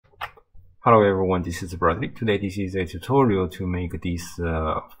Hello everyone, this is Bradley. Today this is a tutorial to make this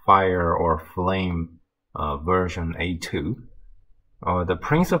fire or flame version A2. The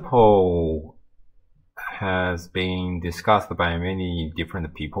principle has been discussed by many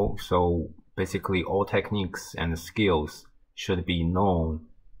different people, so basically all techniques and skills should be known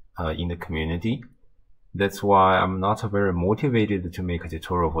in the community. That's why I'm not very motivated to make a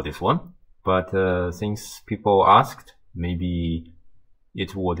tutorial for this one, but since people asked, maybe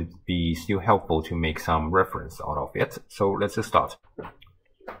it would be still helpful to make some reference out of it. So let's start.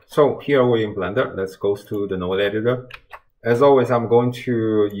 So here we're in Blender. Let's go to the node editor. As always, I'm going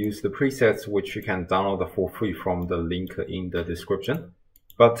to use the presets which you can download for free from the link in the description.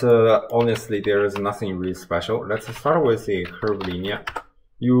 But honestly, there is nothing really special. Let's start with a curved linear.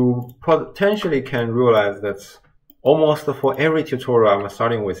 You potentially can realize that almost for every tutorial, I'm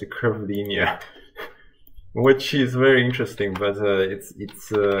starting with a curved linear. Which is very interesting, but it's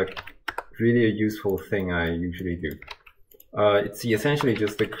really a useful thing I usually do. It's essentially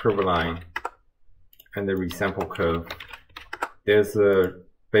just a curve line and the resample curve. There's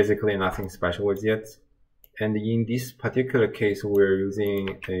basically nothing special with it. And in this particular case, we're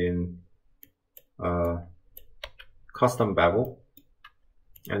using a custom bevel,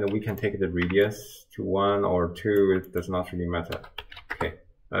 and we can take the radius to 1 or 2. It does not really matter. Okay,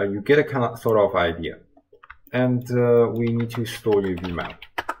 you get a kind of sort of idea. And we need to store UV map.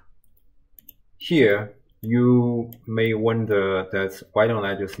 Here, you may wonder that why don't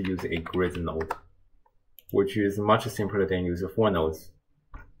I just use a grid node, which is much simpler than use 4 nodes.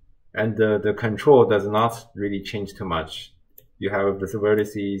 And the control does not really change too much. You have the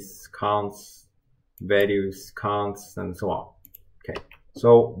vertices, counts, values, counts, and so on. Okay,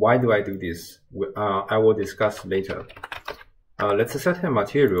 so why do I do this? I will discuss later. Let's set a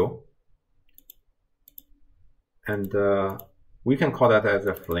material. And we can call that as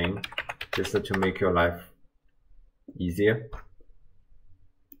a flame, just to make your life easier.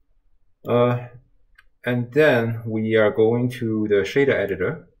 And then we are going to the shader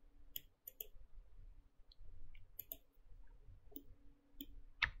editor.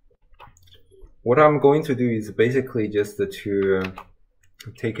 What I'm going to do is basically just to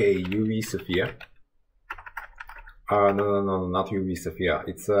take a UV sphere. No, not UV sphere.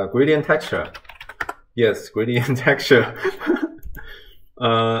 It's a gradient texture. Yes, gradient texture.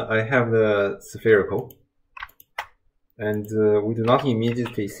 I have the spherical, and we do not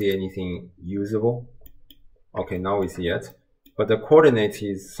immediately see anything usable. Okay, now we see it, but the coordinate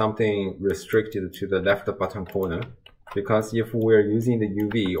is something restricted to the left bottom corner, because if we're using the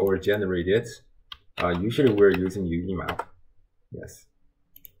UV or generate it, usually we're using UV map. Yes.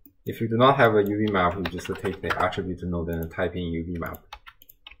 If you do not have a UV map, you just take the attribute node and type in UV map.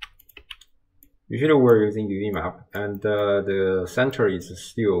 Usually we're using UV map, and the center is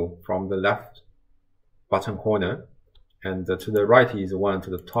still from the left bottom corner, and to the right is 1, to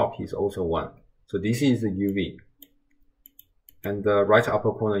the top is also 1. So this is the UV, and the right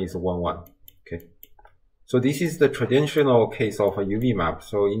upper corner is 1, 1. Okay, so this is the traditional case of a UV map.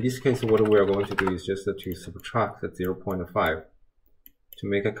 So in this case, what we are going to do is just to subtract 0.5 to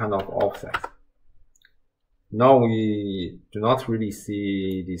make a kind of offset. Now we do not really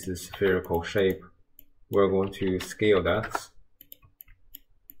see this spherical shape. We're going to scale that.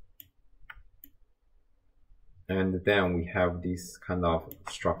 And then we have this kind of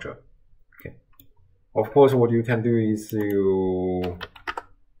structure. Okay. Of course, what you can do is you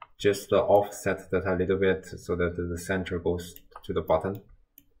just offset that a little bit so that the center goes to the bottom.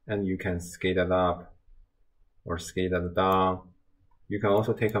 And you can scale that up or scale that down. You can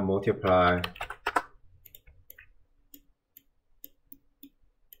also take a multiply.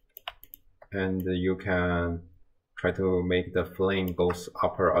 And you can try to make the flame goes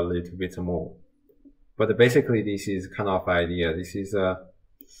upper a little bit more. But basically this is kind of idea. This is a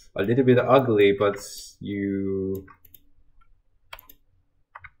little bit ugly, but you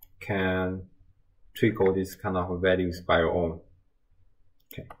can tweak all these kind of values by your own.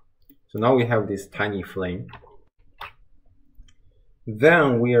 Okay, so now we have this tiny flame.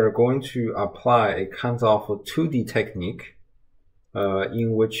 Then we are going to apply a kind of 2D technique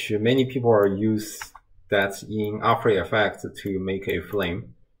in which many people are used that in After Effects to make a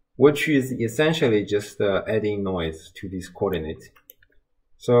flame, which is essentially just adding noise to this coordinate.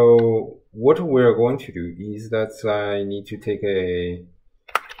 So what we're going to do is that I need to take a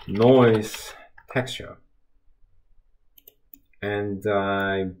noise texture, and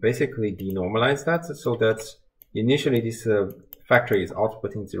I basically denormalize that so that initially this factor is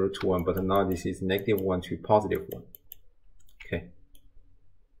outputting 0 to 1, but now this is -1 to +1. Okay.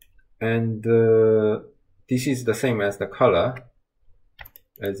 And this is the same as the color.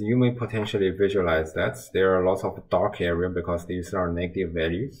 As you may potentially visualize that, there are lots of dark area because these are negative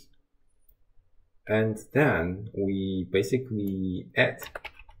values. And then we basically add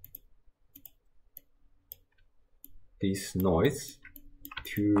this noise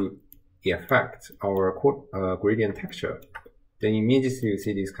to affect our gradient texture. Then immediately you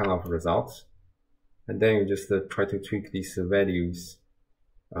see these kind of results. And then you just try to tweak these values.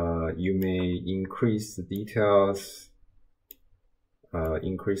 You may increase the details,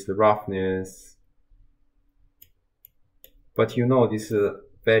 increase the roughness. But you know this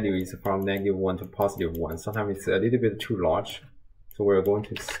value is from -1 to +1. Sometimes it's a little bit too large. So we're going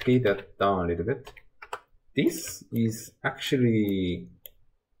to scale that down a little bit. This is actually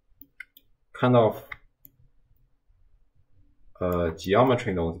kind of a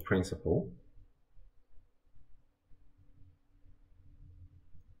geometry node principle.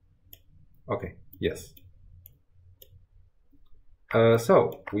 Okay, yes.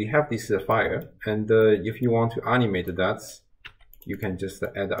 So we have this fire, and if you want to animate that, you can just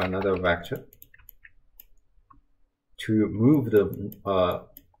add another vector to move the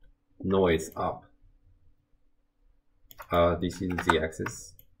noise up. This is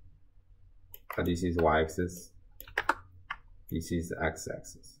z-axis, this is y-axis, this is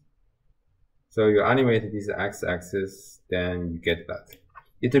x-axis. So you animate this x-axis, then you get that.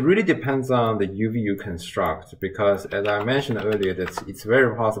 It really depends on the UV you construct, because as I mentioned earlier, that it's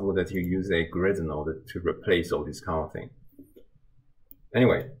very possible that you use a grid node to replace all this kind of thing.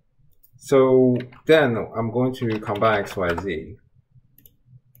 Anyway, so then I'm going to combine X, Y, Z.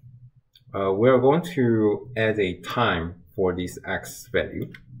 We're going to add a time for this X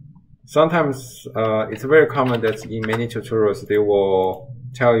value. Sometimes it's very common that in many tutorials they will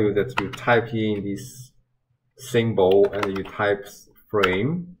tell you that you type in this symbol and you type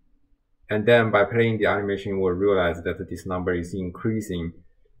frame, and then by playing the animation you will realize that this number is increasing.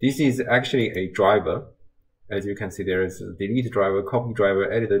 This is actually a driver. As you can see, there is a delete driver, copy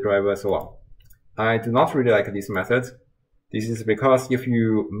driver, edit driver, so on. I do not really like this method. This is because if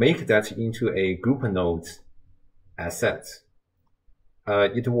you make that into a group node asset,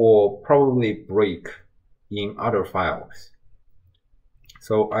 it will probably break in other files.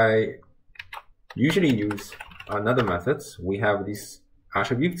 So I usually use another method. We have this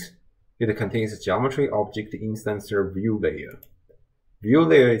attribute. It contains geometry object instancer view layer. View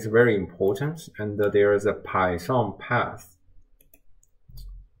layer is very important, and there is a Python path.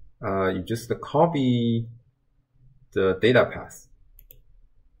 You just copy the data path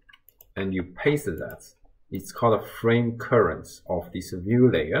and you paste that. It's called a frame current of this view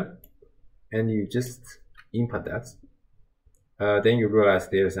layer, and you just input that. Then you realize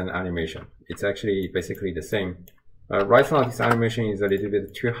there's an animation. It's actually basically the same. Right now this animation is a little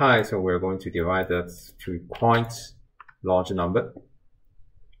bit too high, so we're going to divide that to quite large number.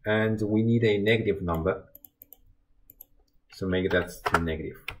 And we need a negative number, so make that to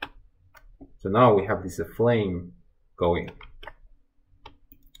negative. So now we have this flame going.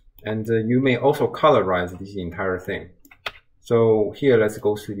 And you may also colorize this entire thing. So here, let's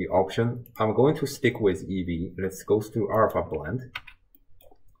go to the option. I'm going to stick with eevee. Let's go to alpha blend.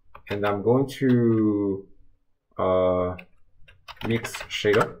 And I'm going to mix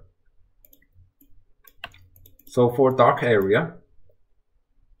shader. So for dark area,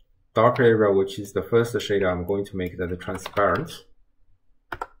 which is the first shader, I'm going to make that transparent.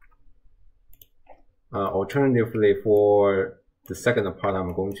 Alternatively, for the second part,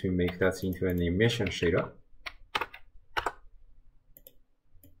 I'm going to make that into an emission shader.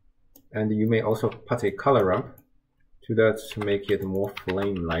 And you may also put a color ramp to that to make it more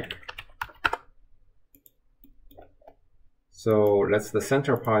flame-like. So the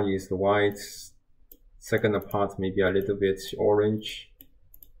center part is the white, second part maybe a little bit orange,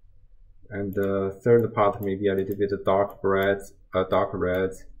 and the third part maybe a little bit dark red,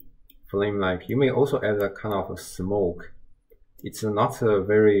 flame-like. You may also add a kind of a smoke. It's not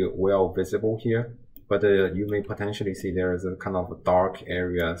very well visible here, but you may potentially see there is a kind of dark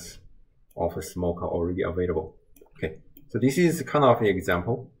areas of smoke already available. Okay, so this is kind of an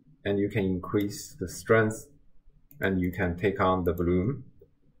example, and you can increase the strength and you can take on the bloom.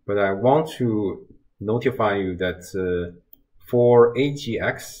 But I want to notify you that for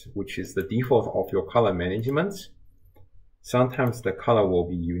AGX, which is the default of your color management, sometimes the color will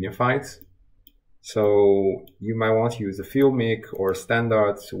be unified. So you might want to use a filmic or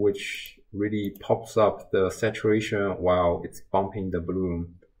standard, which really pops up the saturation while it's bumping the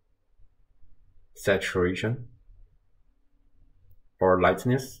bloom saturation. Or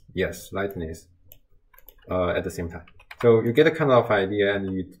lightness, yes, lightness at the same time. So you get a kind of idea,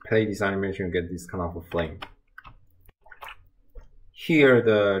 and you play this animation, you get this kind of a flame. here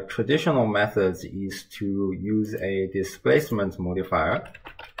the traditional methods is to use a displacement modifier,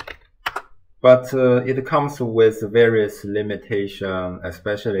 but it comes with various limitations,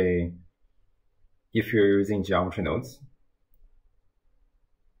 especially if you're using geometry nodes.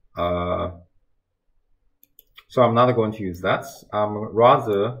 So I'm not going to use that. I'm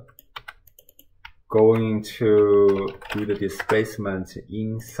rather going to do the displacement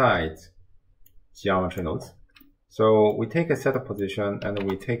inside geometry nodes. So we take a setup position and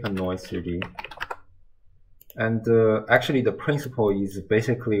we take a noise 3D. And actually the principle is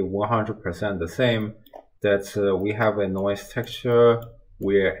basically 100% the same, that we have a noise texture,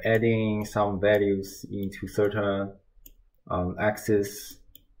 we're adding some values into certain axis,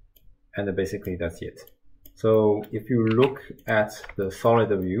 and basically that's it. So if you look at the solid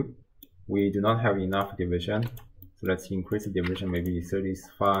view, we do not have enough division. So let's increase the division, maybe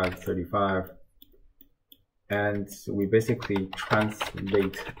 35, 35. And we basically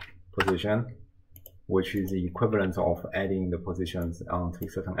translate position, which is the equivalent of adding the positions onto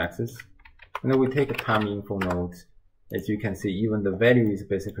certain axis. And then we take a time info node. As you can see, even the value is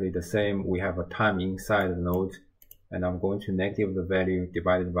basically the same. We have a time inside the node, and I'm going to negative the value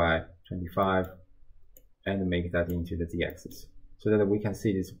divided by 25 and make that into the z-axis, so that we can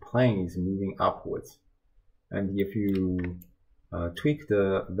see this plane is moving upwards. And if you tweak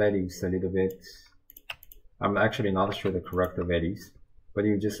the values a little bit, I'm actually not sure the correct values, but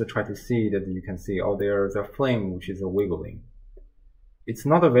you just try to see that you can see, oh, there's a flame which is wiggling. It's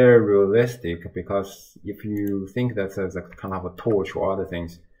not a very realistic, because if you think that as a kind of a torch or other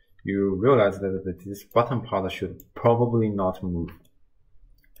things, you realize that this bottom part should probably not move.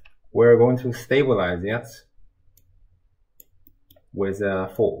 We're going to stabilize it with a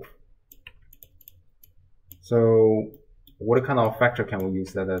fold. So what kind of factor can we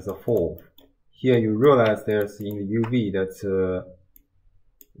use that as a fold? Here you realize there's in the UV that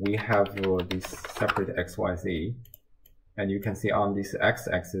we have this separate XYZ, and you can see on this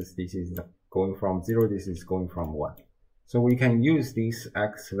x-axis this is going from 0, this is going from 1. So we can use this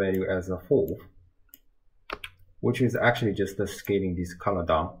x value as a fold, which is actually just scaling this color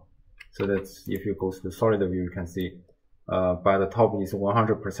down. So that if you go to the solid view, you can see by the top is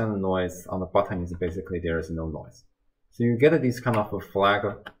 100% noise, on the bottom is basically there is no noise. So you get this kind of a flag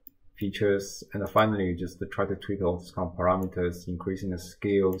features, and finally you just try to tweak all these kind of parameters, increasing the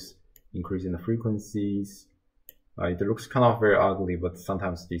scales, increasing the frequencies. It looks kind of very ugly, but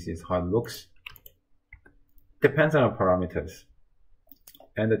sometimes this is how it looks. Depends on the parameters,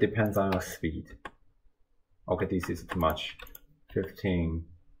 and it depends on your speed. Okay, this is too much. 15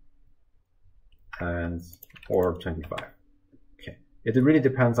 and or 25. Okay, it really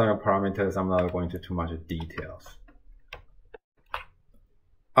depends on your parameters. I'm not going into too much details.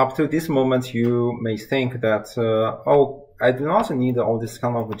 Up to this moment, you may think that, oh, I do not need all this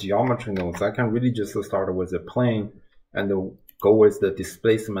kind of geometry nodes. I can really just start with a plane and go with the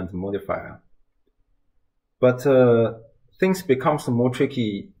displacement modifier. But things becomes more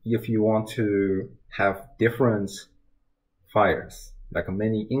tricky if you want to have different fires, like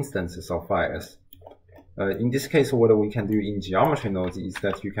many instances of fires. In this case, what we can do in geometry nodes is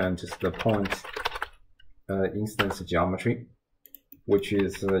that you can just point instance geometry, which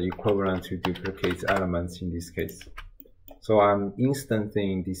is equivalent to duplicate elements in this case. So I'm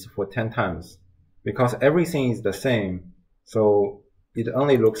instancing this for 10 times because everything is the same. So it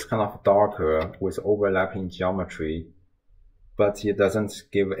only looks kind of darker with overlapping geometry, but it doesn't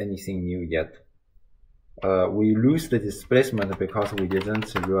give anything new yet. We lose the displacement because we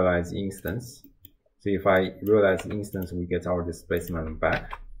didn't realize instance. So if I realize instance, we get our displacement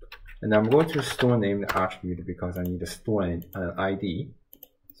back. And I'm going to store name the attribute because I need to store an ID.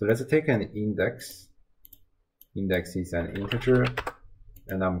 So let's take an index. Index is an integer,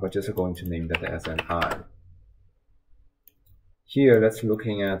 and I'm just going to name that as an I. Here, let's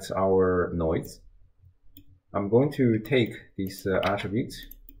looking at our noise. I'm going to take this attribute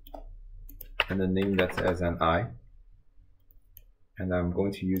and then name that as an I. And I'm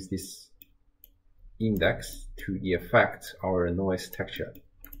going to use this index to affect our noise texture.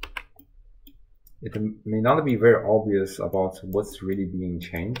 It may not be very obvious about what's really being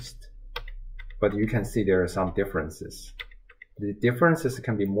changed, but you can see there are some differences. The differences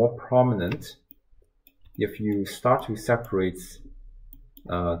can be more prominent if you start to separate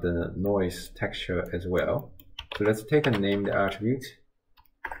the noise texture as well. So let's take a named attribute,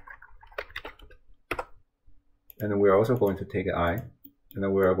 and we're also going to take I, and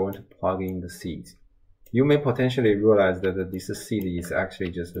then we are going to plug in the seed. You may potentially realize that this seed is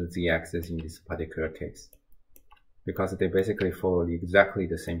actually just the z-axis in this particular case, because they basically follow exactly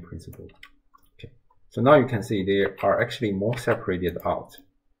the same principle. Okay. So now you can see they are actually more separated out.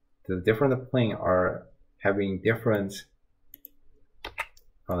 The different planes are having different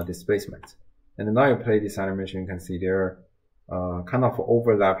displacement. And now you play this animation, you can see they're kind of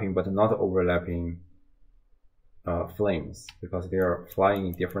overlapping but not overlapping flames, because they are flying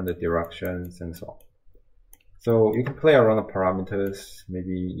in different directions and so on. So you can play around the parameters,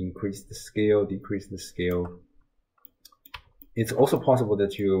 maybe increase the scale, decrease the scale. It's also possible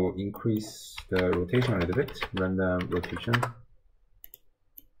that you increase the rotation a little bit, random rotation,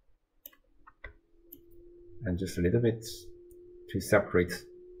 and just a little bit to separate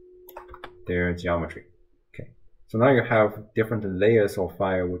their geometry. Okay, so now you have different layers of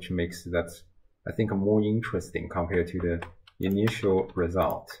fire, which makes that, I think, more interesting compared to the initial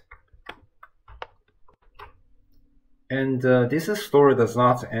result. And this story does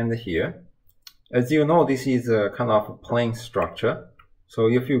not end here. As you know, this is a kind of plane structure. So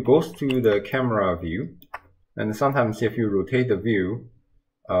if you go to the camera view, and sometimes if you rotate the view,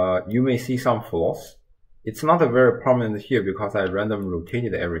 you may see some flaws. It's not very prominent here because I random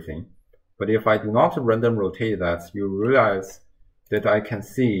rotated everything. But if I do not random rotate that, you realize that I can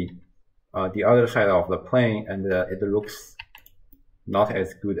see the other side of the plane, and it looks not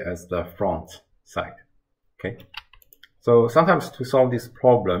as good as the front side. Okay. So sometimes to solve this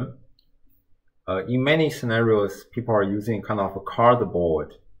problem, in many scenarios, people are using kind of a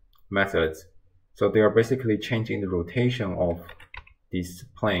cardboard methods. So they are basically changing the rotation of this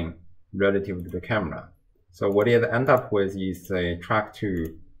plane relative to the camera. So what it ends up with is a track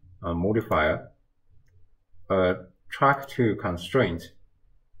to modifier, a track to constraint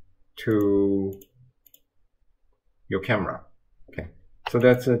to your camera. Okay. So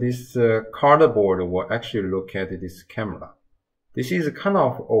that's this cardboard will actually look at this camera. This is kind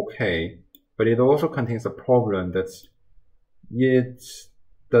of okay, but it also contains a problem that it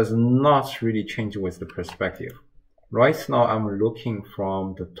does not really change with the perspective. Right now I'm looking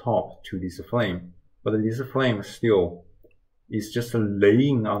from the top to this flame, but this flame still is just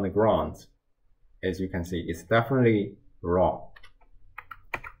laying on the ground. As you can see, it's definitely wrong.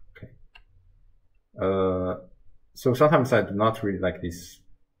 Okay. So sometimes I do not really like this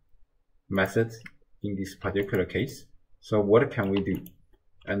method in this particular case. So what can we do?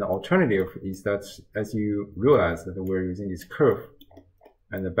 And the alternative is that, as you realize, that we're using this curve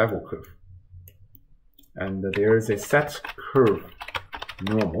and the bevel curve. And there is a set curve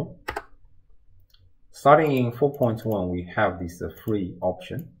normal. Starting in 4.1, we have this free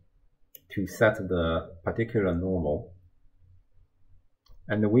option to set the particular normal.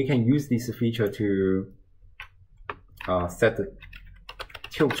 And we can use this feature to set the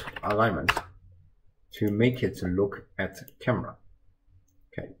tilt alignment to make it look at camera.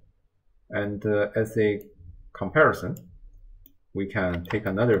 Okay, and as a comparison, we can take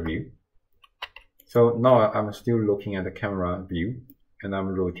another view. So now I'm still looking at the camera view, and I'm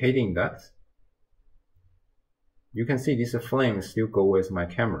rotating that. You can see this flame still go with my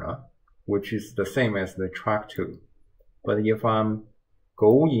camera, which is the same as the track 2. But if I'm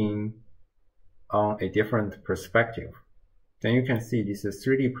going on a different perspective, then you can see this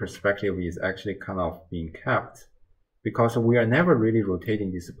 3D perspective is actually kind of being kept, because we are never really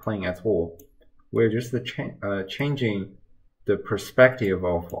rotating this plane at all. We're just changing the perspective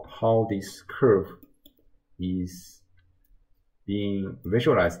of how this curve is being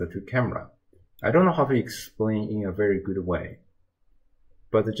visualized to camera. I don't know how to explain in a very good way,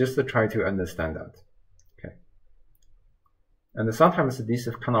 but just to try to understand that. Okay. And sometimes this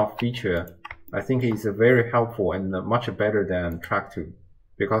kind of feature, I think, is very helpful and much better than track 2,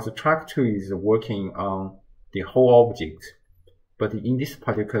 because track 2 is working on the whole object, but in this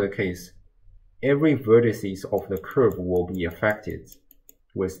particular case, every vertices of the curve will be affected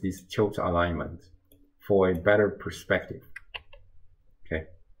with this tilt alignment for a better perspective. Okay.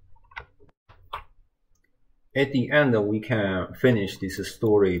 At the end, we can finish this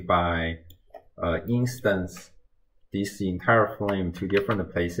story by instance this entire flame to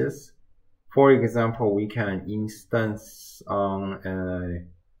different places. For example, we can instance on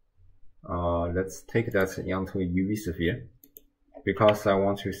let's take that onto a UV sphere, because I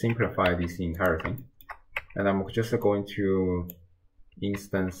want to simplify this entire thing. And I'm just going to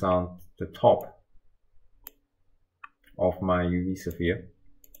instance on the top of my UV sphere.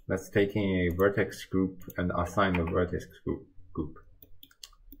 Let's take in a vertex group and assign a vertex group.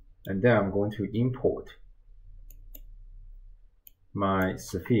 And then I'm going to import my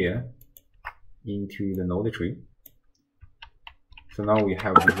sphere into the node tree. So now we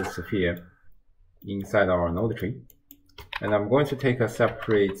have this sphere inside our node tree. And I'm going to take a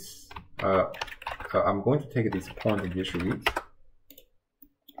separate, I'm going to take this point and distribute.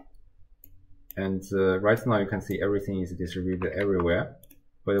 And right now you can see everything is distributed everywhere,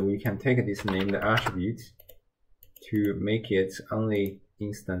 but we can take this named attribute to make it only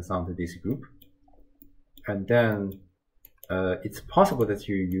instance onto this group. And then it's possible that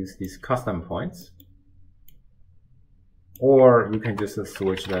you use these custom points, or you can just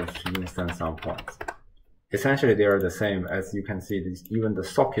switch that to instance on points. Essentially, they are the same. As you can see, even the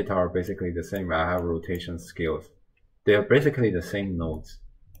socket are basically the same. I have rotation scales. They are basically the same nodes.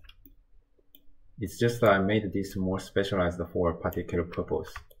 It's just that I made this more specialized for a particular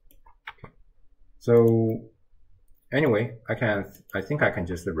purpose. Okay. So anyway, I think I can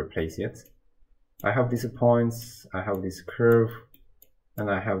just replace it. I have these points, I have this curve, and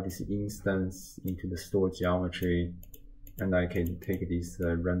I have this instance into the stored geometry, and I can take this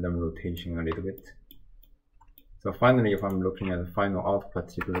random rotation a little bit. So finally, if I'm looking at the final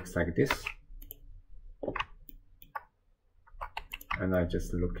output, it looks like this. And I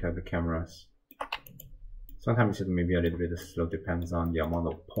just look at the cameras. Sometimes it may be a little bit slow, depends on the amount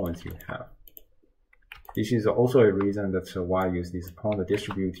of points you have. This is also a reason that's why I use this point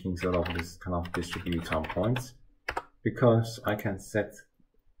distribute instead of this kind of distribute on points, because I can set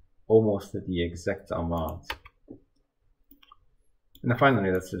almost the exact amount. And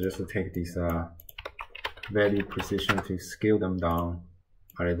finally, let's just take this value precision to scale them down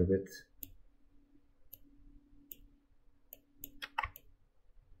a little bit.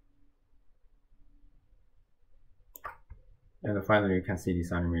 And finally, you can see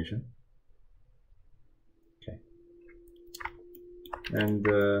this animation. Okay. And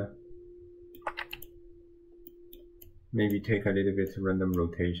maybe take a little bit random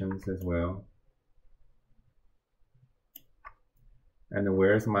rotations as well. And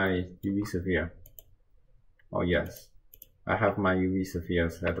where's my UV sphere? Oh yes, I have my UV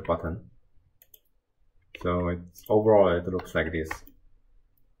spheres at the bottom. So it's overall it looks like this.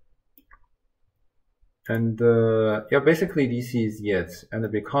 And yeah, basically this is it.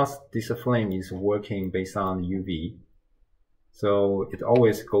 And because this flame is working based on UV, so it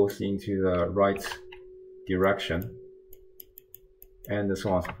always goes into the right direction, and so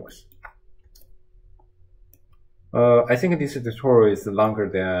on and so forth. I think this tutorial is longer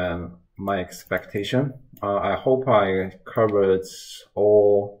than my expectation. I hope I covered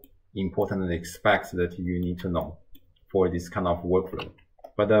all important aspects that you need to know for this kind of workflow.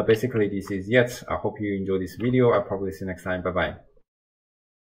 But basically this is it. I hope you enjoyed this video. I'll probably see you next time. Bye bye.